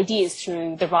some ideas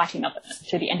through the writing of it,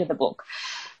 through the end of the book.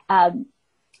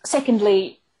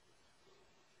 Secondly,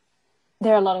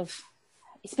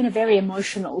 it's been a very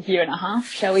emotional year and a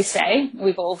half, shall we say.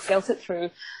 We've all felt it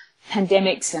through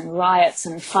pandemics and riots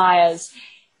and fires.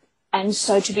 And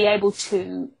so to be able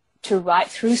to write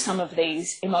through some of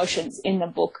these emotions in the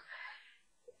book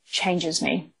changes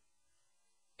me.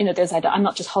 I'm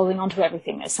not just holding on to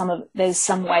everything. There's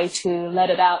some way to let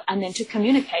it out and then to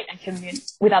communicate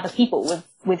with other people,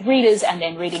 with readers, and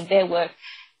then reading their work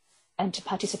and to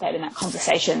participate in that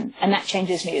conversation. And that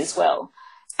changes me as well.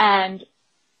 And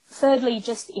thirdly,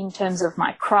 just in terms of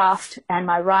my craft and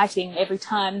my writing, every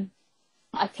time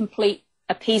I complete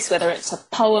a piece, whether it's a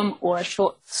poem or a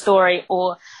short story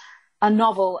or a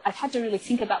novel, I've had to really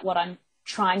think about what I'm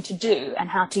trying to do and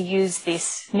how to use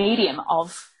this medium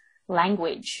of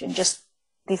language and just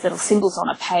these little symbols on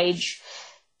a page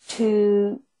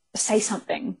to say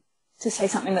something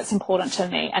that's important to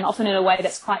me, and often in a way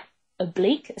that's quite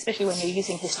oblique, especially when you're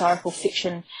using historical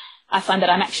fiction. I find that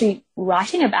I'm actually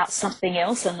writing about something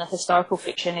else, and the historical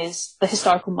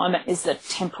moment is the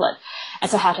template.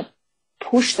 And so how to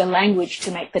push the language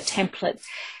to make the template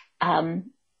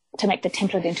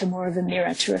into more of a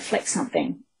mirror to reflect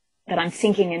something that I'm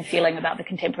thinking and feeling about the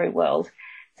contemporary world.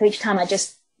 So each time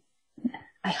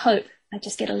I hope I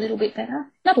just get a little bit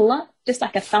better. Not a lot, just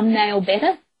like a thumbnail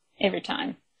better every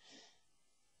time.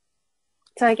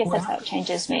 So I guess that's how it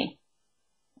changes me.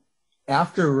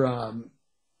 After,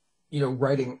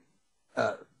 writing,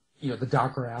 the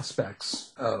darker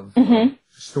aspects of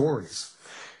stories,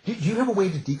 do you have a way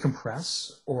to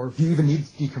decompress, or do you even need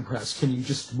to decompress? Can you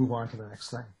just move on to the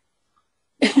next thing?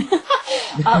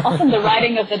 Often the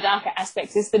writing of the darker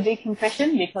aspects is the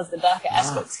decompression, because the darker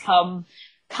aspects come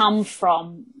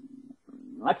from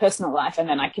my personal life, and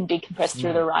then I can decompress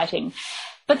through the writing.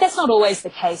 But that's not always the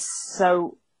case.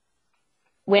 So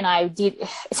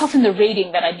it's often the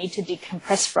reading that I need to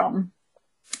decompress from.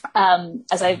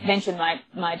 As I mentioned,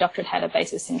 my doctorate had a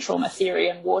basis in trauma theory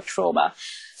and war trauma.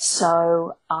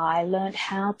 So I learned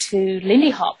how to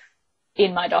Lindy hop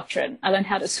in my doctorate. I learned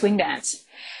how to swing dance.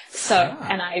 So,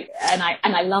 and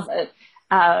I love it.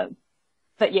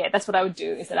 But yeah, that's what I would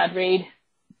do, is that I'd read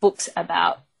books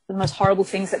about the most horrible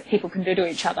things that people can do to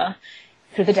each other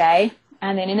through the day.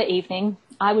 And then in the evening,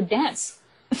 I would dance.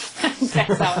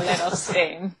 That's how I let off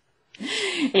steam.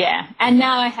 Yeah, and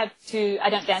now I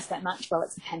don't dance that much. Well,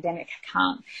 it's a pandemic, I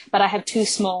can't. But I have two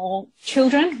small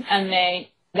children, and they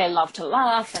love to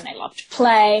laugh and they love to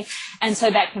play, and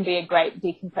so that can be a great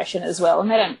decompression as well.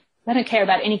 And they don't care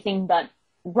about anything but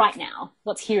right now,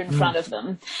 what's here in front of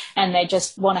them, and they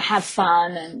just want to have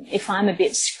fun. And if I'm a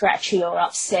bit scratchy or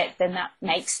upset, then that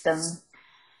makes them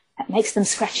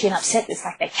scratchy and upset. It's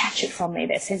like they catch it from me,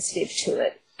 they're sensitive to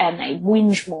it, and they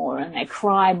whinge more and they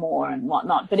cry more and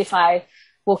whatnot. But if I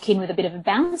walk in with a bit of a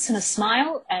bounce and a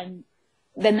smile, and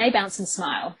then they bounce and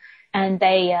smile, and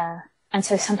and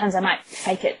so sometimes I might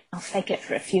fake it. I'll fake it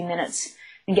for a few minutes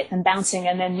and get them bouncing,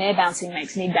 and then their bouncing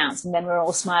makes me bounce, and then we're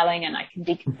all smiling, and I can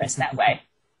decompress that way.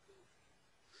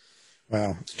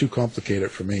 Wow, it's too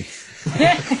complicated for me.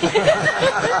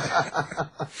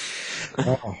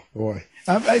 Oh boy!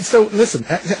 So listen,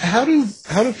 how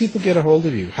do people get a hold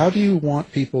of you? How do you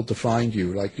want people to find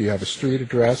you? Like, do you have a street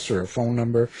address or a phone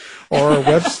number, or a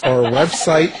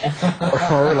website,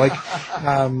 or like,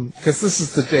 because this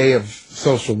is the day of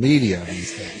social media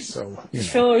these days. So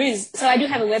Sure is. So I do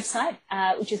have a website,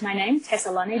 which is my name,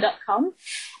 TessaLunney.com,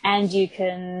 and you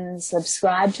can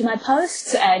subscribe to my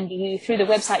posts, and through the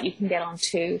website you can get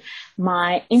onto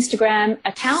my Instagram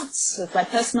accounts, with my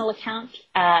personal account,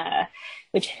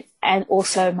 and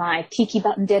also my Kiki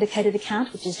button dedicated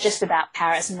account, which is just about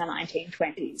Paris in the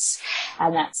 1920s,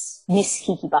 and that's Miss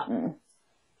Kiki Button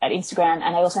at Instagram,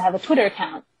 and I also have a Twitter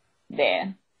account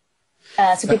there,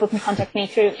 so people can contact me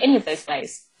through any of those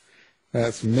ways.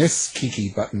 That's Miss Kiki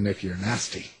Button if you're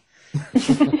nasty.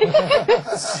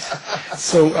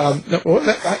 So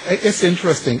it's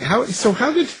interesting. How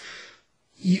did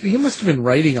you must have been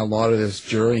writing a lot of this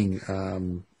during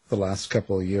the last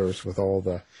couple of years with all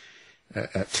the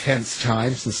tense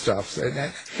times and stuff.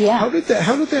 Yeah. How did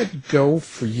that go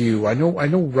for you? I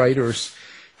know writers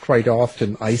quite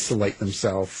often isolate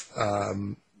themselves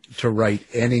to write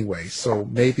anyway, so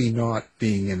maybe not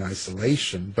being in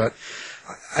isolation, but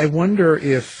I wonder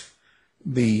if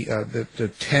the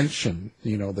tension,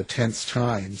 the tense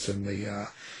times and the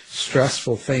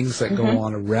stressful things that go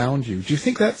on around you, do you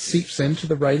think that seeps into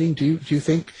the writing? Do you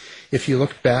think if you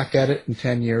look back at it in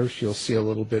 10 years, you'll see a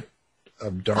little bit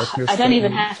of darkness? I don't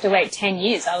even have to wait 10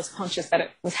 years. I was conscious that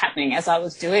it was happening as I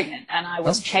was doing it, and I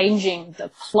was changing the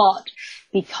plot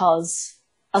because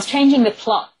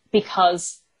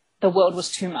the world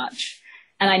was too much,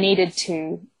 and I needed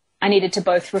to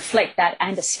both reflect that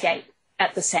and escape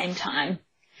at the same time.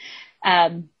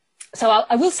 So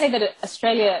I will say that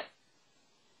Australia,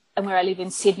 and where I live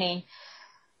in Sydney,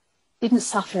 didn't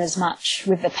suffer as much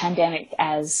with the pandemic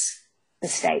as the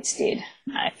States did.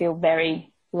 I feel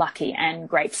very lucky and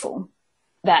grateful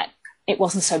that it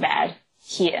wasn't so bad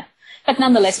here. But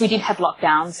nonetheless, we did have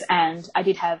lockdowns, and I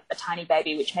did have a tiny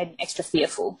baby, which made me extra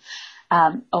fearful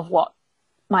of what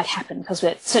might happen, because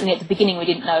certainly at the beginning we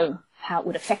didn't know how it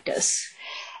would affect us.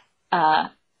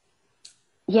 And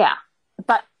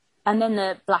then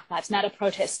the Black Lives Matter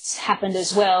protests happened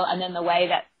as well, and then the way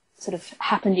that sort of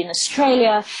happened in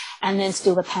Australia, and then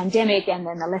still the pandemic, and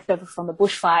then the leftover from the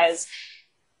bushfires.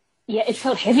 Yeah, it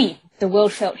felt heavy. The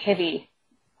world felt heavy.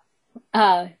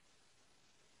 And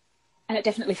it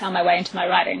definitely found my way into my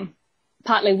writing,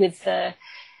 partly with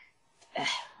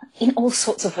in all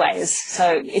sorts of ways.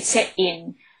 So it's set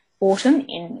in autumn,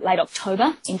 in late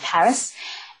October, in Paris.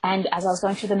 And as I was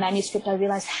going through the manuscript, I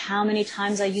realized how many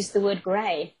times I used the word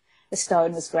grey. The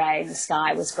stone was grey, the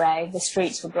sky was grey, the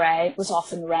streets were grey, it was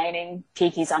often raining,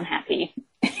 Kiki's unhappy.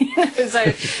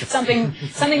 So something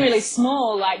really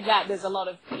small like that. There's a lot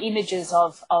of images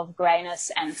of greyness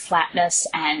and flatness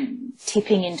and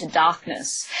tipping into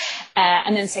darkness.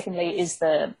 And then secondly is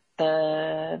the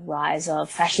rise of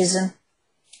fascism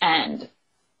and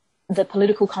the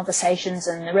political conversations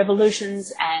and the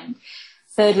revolutions. And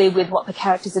thirdly, with what the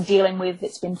characters are dealing with,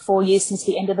 it's been 4 years since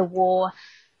the end of the war,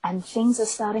 and things are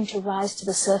starting to rise to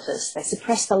the surface. They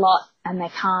suppressed a lot, and they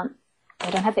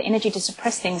don't have the energy to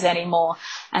suppress things anymore.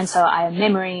 And so our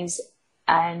memories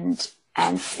and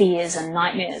fears and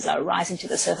nightmares are rising to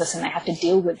the surface, and they have to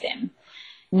deal with them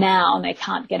now, and they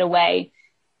can't get away.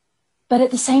 But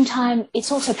at the same time,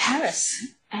 it's also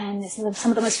Paris, and there's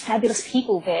some of the most fabulous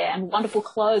people there, and wonderful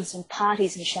clothes and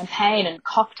parties and champagne and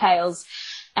cocktails,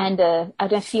 and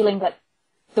a feeling that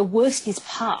the worst is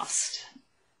past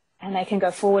and they can go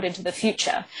forward into the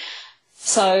future.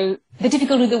 So the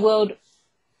difficulty of the world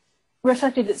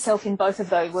reflected itself in both of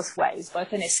those ways,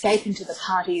 both an escape into the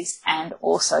parties and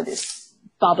also this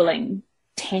bubbling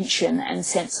tension and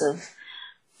sense of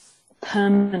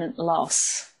permanent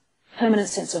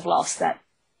sense of loss that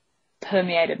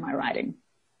permeated my writing.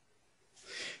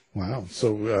 Wow.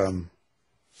 So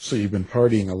So you've been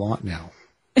partying a lot now.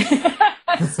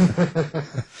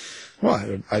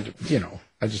 Well,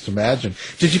 I just imagine.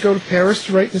 Did you go to Paris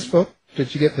to write this book?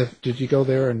 Did you go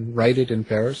there and write it in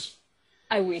Paris?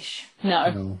 I wish.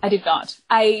 No, I did not.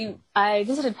 I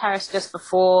visited Paris just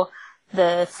before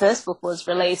the first book was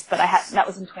released, but that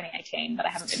was in 2018, but I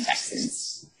haven't been back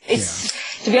since.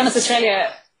 To be honest,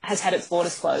 Australia has had its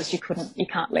borders closed. You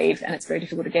can't leave, and it's very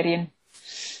difficult to get in.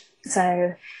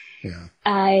 So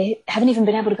I haven't even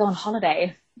been able to go on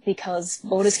holiday because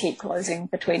borders keep closing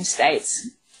between states.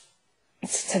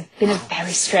 It's been a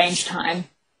very strange time.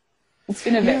 It's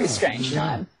been a very strange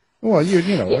time. Well,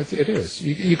 it is.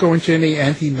 You go into any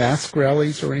anti-mask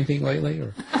rallies or anything lately?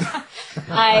 Or?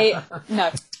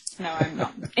 No, I'm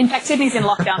not. In fact, Sydney's in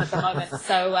lockdown at the moment,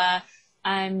 so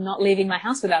I'm not leaving my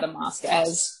house without a mask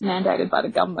as mandated by the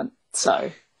government.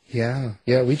 So yeah,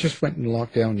 we just went in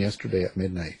lockdown yesterday at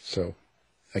midnight. So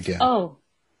again. Oh.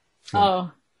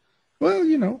 Well,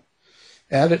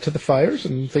 add it to the fires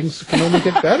and things can only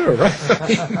get better, right?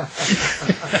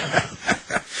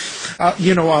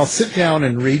 I'll sit down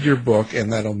and read your book,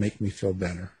 and that'll make me feel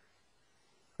better.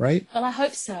 Right? Well, I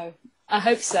hope so.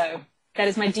 That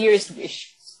is my dearest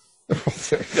wish.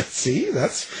 See,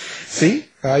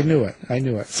 I knew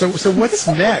it. So what's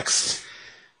next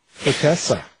for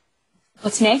Tessa?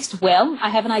 What's next? Well, I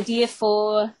have an idea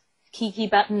for Kiki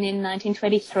Button in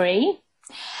 1923.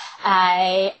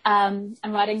 I am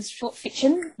writing short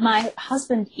fiction. My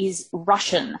husband is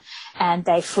Russian, and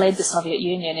they fled the Soviet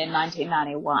Union in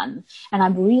 1991. And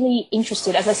I'm really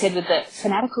interested, as I said, with the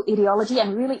fanatical ideology,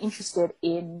 I'm really interested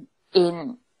in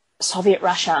Soviet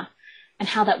Russia and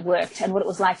how that worked and what it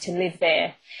was like to live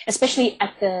there, especially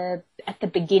at the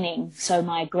beginning. So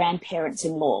my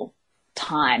grandparents-in-law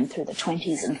time through the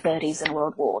 20s and 30s and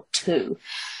World War II.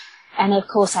 And of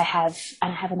course, I have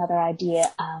another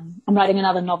idea. I'm writing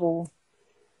another novel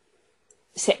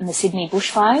set in the Sydney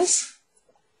bushfires.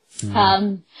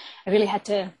 I really have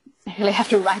to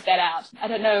write that out. I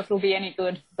don't know if it'll be any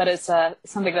good, but it's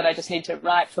something that I just need to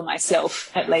write for myself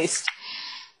at least.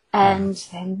 And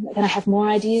then I have more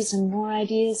ideas, and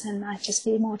I just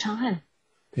need more time.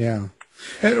 Yeah.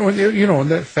 And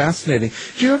that's fascinating.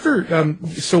 Do you ever?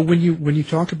 So when you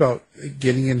talk about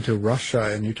getting into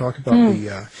Russia and you talk about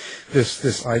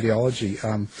this ideology,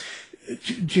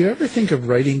 do you ever think of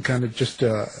writing kind of just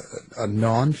a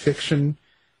nonfiction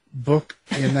book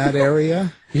in that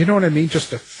area? You know what I mean?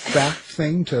 Just a fact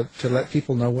thing to let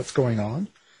people know what's going on.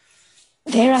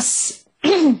 There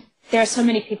are so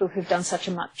many people who've done such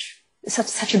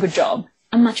a good job,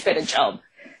 a much better job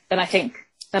than I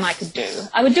could do.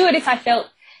 I would do it if I felt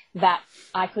that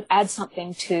I could add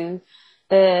something to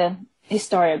the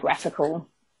historiographical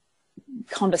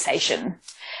conversation.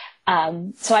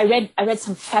 So I read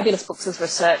some fabulous books as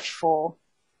research for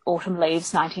Autumn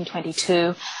Leaves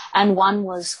 1922, and one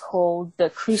was called The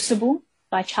Crucible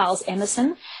by Charles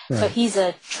Emerson. Right. So he's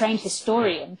a trained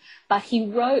historian, but he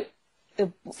wrote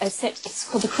it's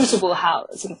called The Crucible, how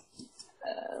sort of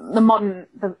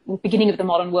the beginning of the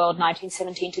modern world,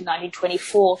 1917 to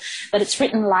 1924, but it's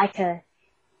written like a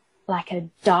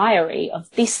diary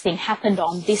of this thing happened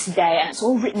on this day, and it's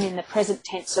all written in the present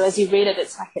tense. So as you read it,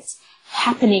 it's like it's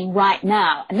happening right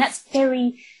now, and that's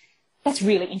really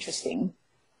interesting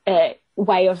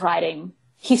way of writing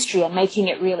history and making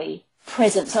it really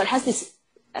present. So it has this,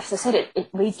 as I said, it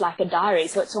reads like a diary,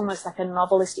 so it's almost like a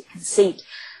novelistic conceit,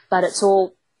 but it's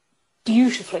all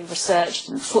beautifully researched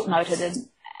and footnoted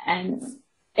and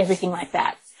everything like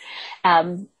that.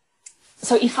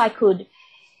 So if I could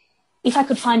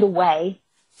find a way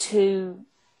to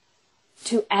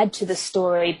add to the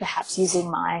story, perhaps using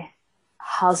my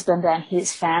husband and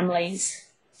his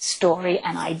family's story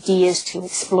and ideas to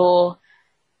explore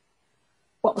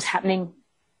what was happening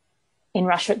in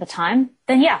Russia at the time,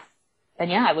 then yeah,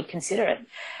 I would consider it.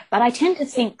 But I tend to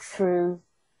think through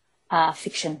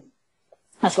fiction.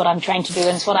 That's what I'm trained to do,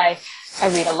 and it's what I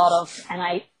read a lot of.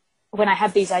 And when I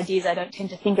have these ideas, I don't tend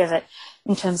to think of it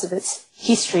in terms of its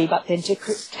history, but then to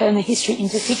turn the history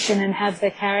into fiction and have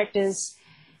the characters,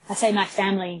 I say my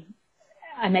family,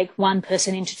 I make one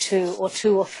person into two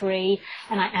or three,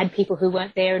 and I add people who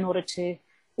weren't there in order to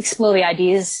explore the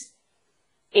ideas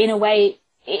in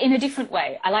a different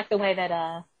way. I like the way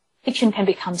that fiction can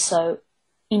become so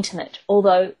intimate,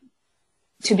 although,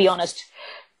 to be honest,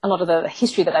 a lot of the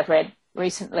history that I've read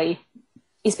recently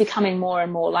is becoming more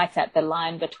and more like that. The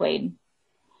line between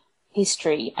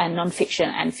history and non-fiction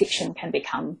and fiction can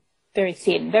become very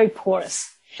thin, very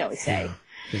porous, shall we say.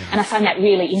 Yeah. And I find that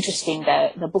really interesting,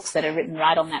 the books that are written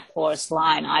right on that porous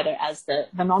line, either as the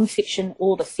non-fiction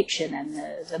or the fiction, and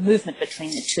the movement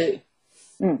between the two.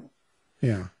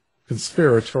 Yeah.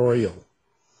 conspiratorial,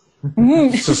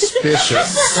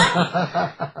 suspicious.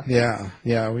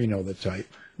 Yeah, we know the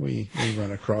type. We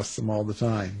run across them all the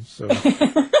time. So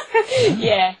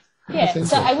yeah.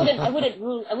 So I wouldn't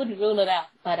rule it out,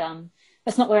 but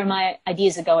that's not where my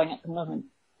ideas are going at the moment.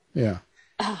 Yeah.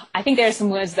 I think there are some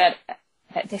words that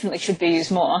definitely should be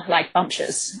used more, like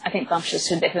bumptious. I think bumptious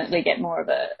should definitely get more of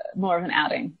an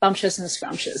outing. Bumptious and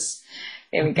scrumptious.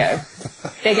 There we go.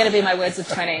 They're going to be my words of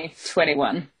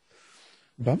 2021.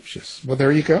 Bumptious. Well,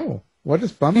 there you go. What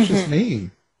does bumptious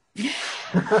mean?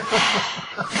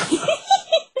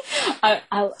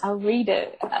 I'll read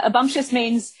it. Bumptious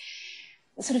means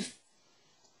sort of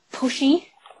pushy,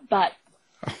 but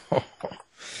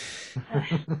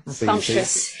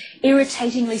bumptious,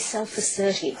 irritatingly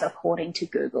self-assertive, according to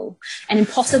Google, an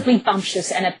impossibly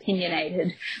bumptious and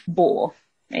opinionated bore.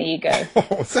 There you go.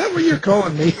 Oh, is that what you're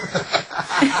calling me?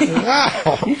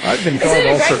 Wow. I've been called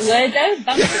all sorts. Isn't it a sorts. great word, though?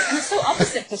 Bumptious. And it's so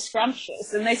opposite to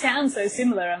scrumptious, and they sound so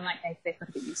similar. I'm like, they've got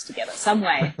to be used together some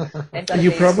way. They've got to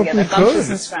You be probably used together. could. Bumptious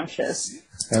and scrumptious.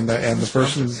 And the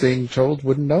person being told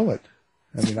wouldn't know it.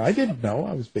 I mean, I didn't know.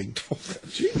 I was being told that.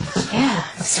 Jeez. Yeah.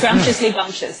 Scrumptiously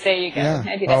bumptious. There you go. Yeah.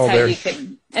 Maybe that's how you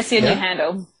can. That's your new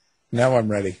handle. Now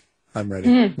I'm ready.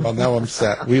 Well, now I'm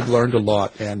set. We've learned a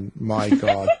lot, and my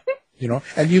God,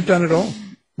 and you've done it all.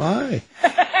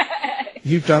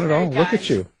 You've done it all. Look at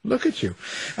you.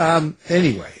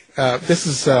 Anyway, this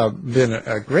has been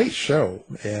a great show,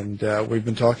 and we've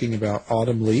been talking about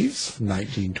Autumn Leaves,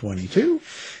 1922,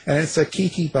 and it's a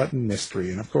Kiki Button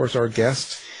mystery. And, of course, our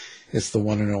guest is the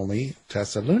one and only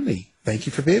Tessa Lunney. Thank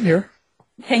you for being here.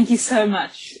 Thank you so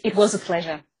much. It was a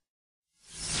pleasure.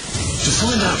 To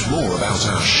find out more about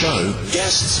our show,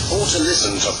 guests, or to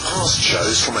listen to past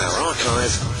shows from our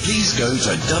archive, please go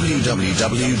to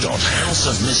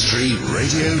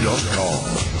www.houseofmysteryradio.com.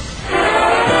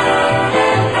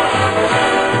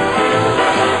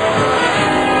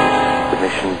 The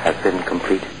mission has been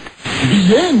completed.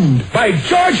 The end! By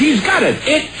George, he's got it!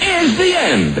 It is the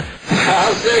end!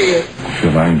 I'll see you. If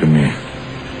you're lying to me,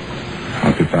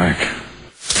 I'll be back.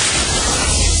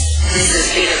 This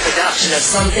has been a production of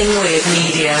Something Weird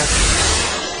Media.